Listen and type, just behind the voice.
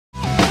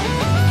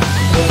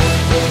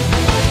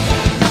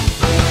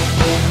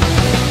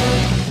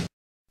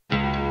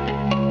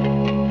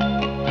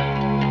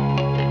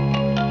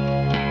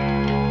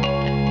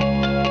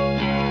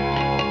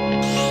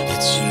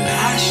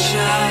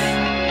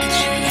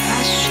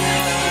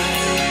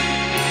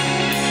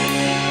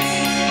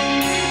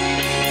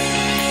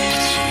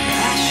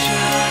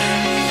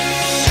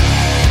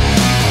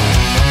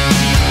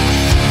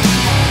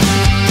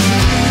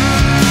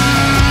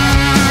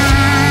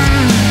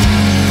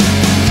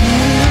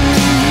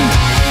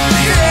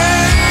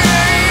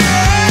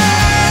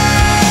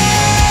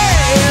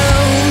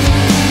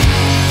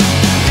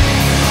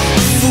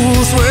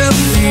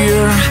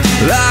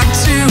like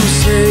to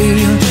say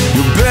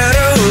you're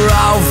better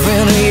off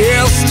in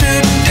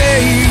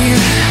yesterday.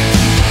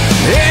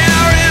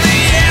 Yeah, in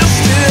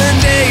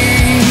yesterday.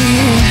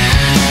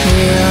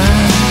 Yeah.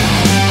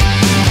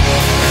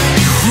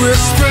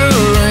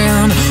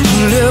 Whispering a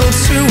little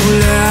too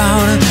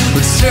loud,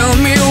 but tell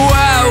me,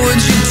 why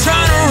would you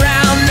turn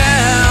around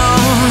now?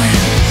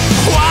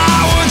 Why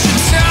would you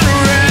turn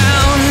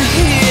around?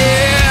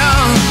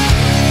 Yeah.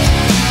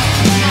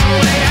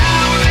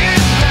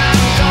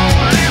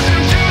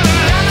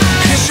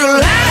 It's your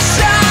last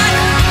shot.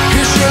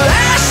 It's your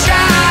last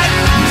shot.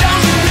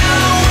 Don't you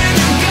know when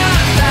you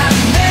got that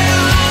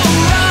bell all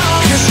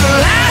wrong? It's your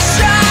last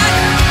shot.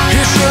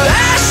 It's your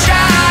last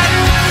shot.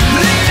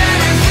 Leave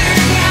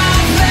everything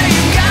out that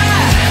you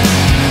got.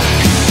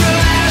 It's your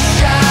last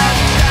shot.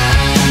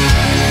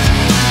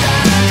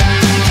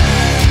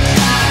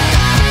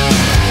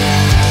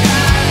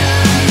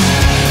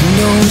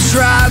 Don't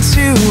try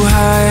to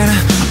hide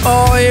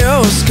all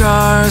your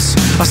scars.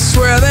 I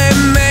swear they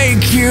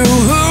make you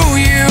who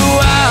you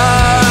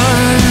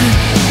are.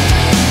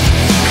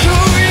 Who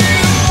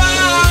you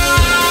are.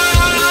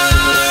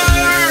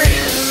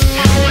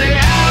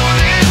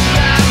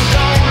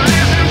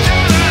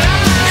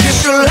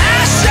 It's your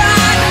last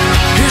shot.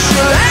 It's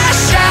your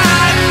last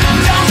shot.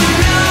 Don't you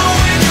know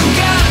when you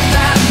got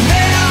that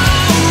bell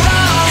all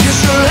wrong?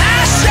 It's your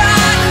last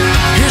shot.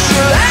 It's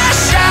your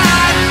last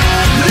shot.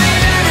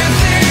 Leave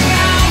everything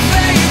out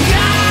that you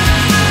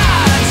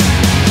got.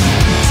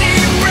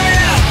 Deep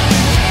breath,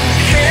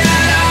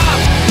 head up.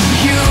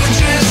 You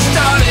just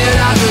started,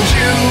 how could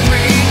you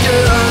be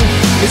done?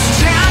 It's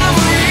time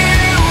for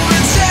you to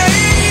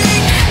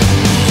take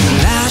your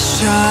last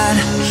shot.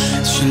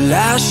 It's your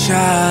last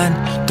shot.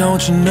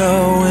 Don't you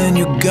know when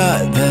you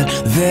got that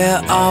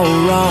they're all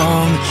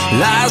wrong?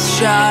 Last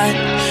shot,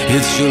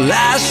 it's your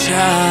last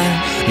shot.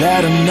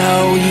 Let them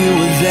know you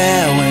were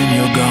there when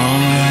you're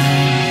gone.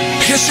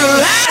 It's your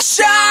last